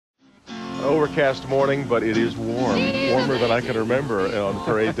overcast morning, but it is warm. Warmer than I can remember on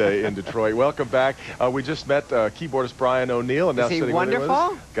Parade Day in Detroit. Welcome back. We just met keyboardist Brian ONeal. And now is he sitting wonderful?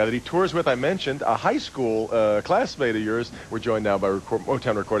 With us. Got that he tours with, I mentioned, a high school classmate of yours. We're joined now by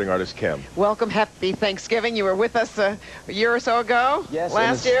Motown recording artist Kim. Welcome. Happy Thanksgiving. You were with us a year or so ago? Yes.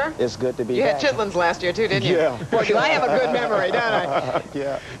 Last year? It's good to be You back. had chitlins last year, too, didn't you? Yeah. Boy, 'cause I have a good memory, don't I?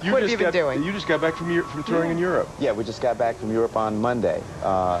 Yeah. What have you been doing? You just got back from touring in Europe. Yeah, we just got back from Europe on Monday,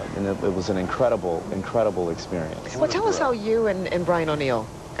 and it was an incredible experience. Well, tell us how you and Brian ONeal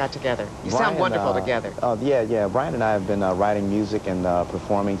got together. You sound wonderful together. Yeah. Brian and I have been writing music and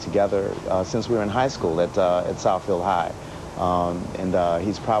performing together since we were in high school at Southfield High. And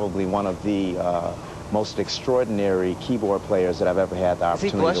he's probably one of the most extraordinary keyboard players that I've ever had the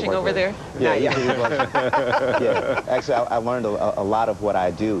opportunity to work with. Is he blushing over there? Yeah, he's blushing. Yeah, actually, I learned a lot of what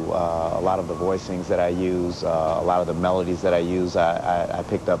I do, a lot of the voicings that I use, a lot of the melodies that I use, I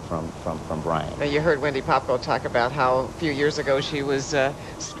picked up from Brian. Now, you heard Wendy Popko talk about how a few years ago she was,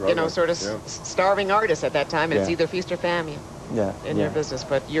 you know, sort of starving artist at that time, and it's either feast or famine in your business,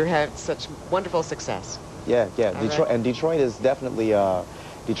 but you had such wonderful success. Yeah. Detroit is definitely,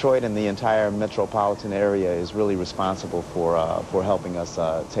 Detroit and the entire metropolitan area is really responsible for helping us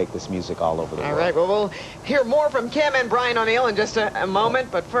take this music all over the world. All right, well, we'll hear more from Kim and Brian ONeal in just a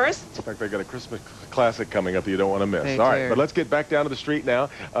moment, but first... In fact, they got a Christmas classic coming up that you don't want to miss. They All right, do. but let's get back down to the street now.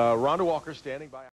 Rhonda Walker standing by...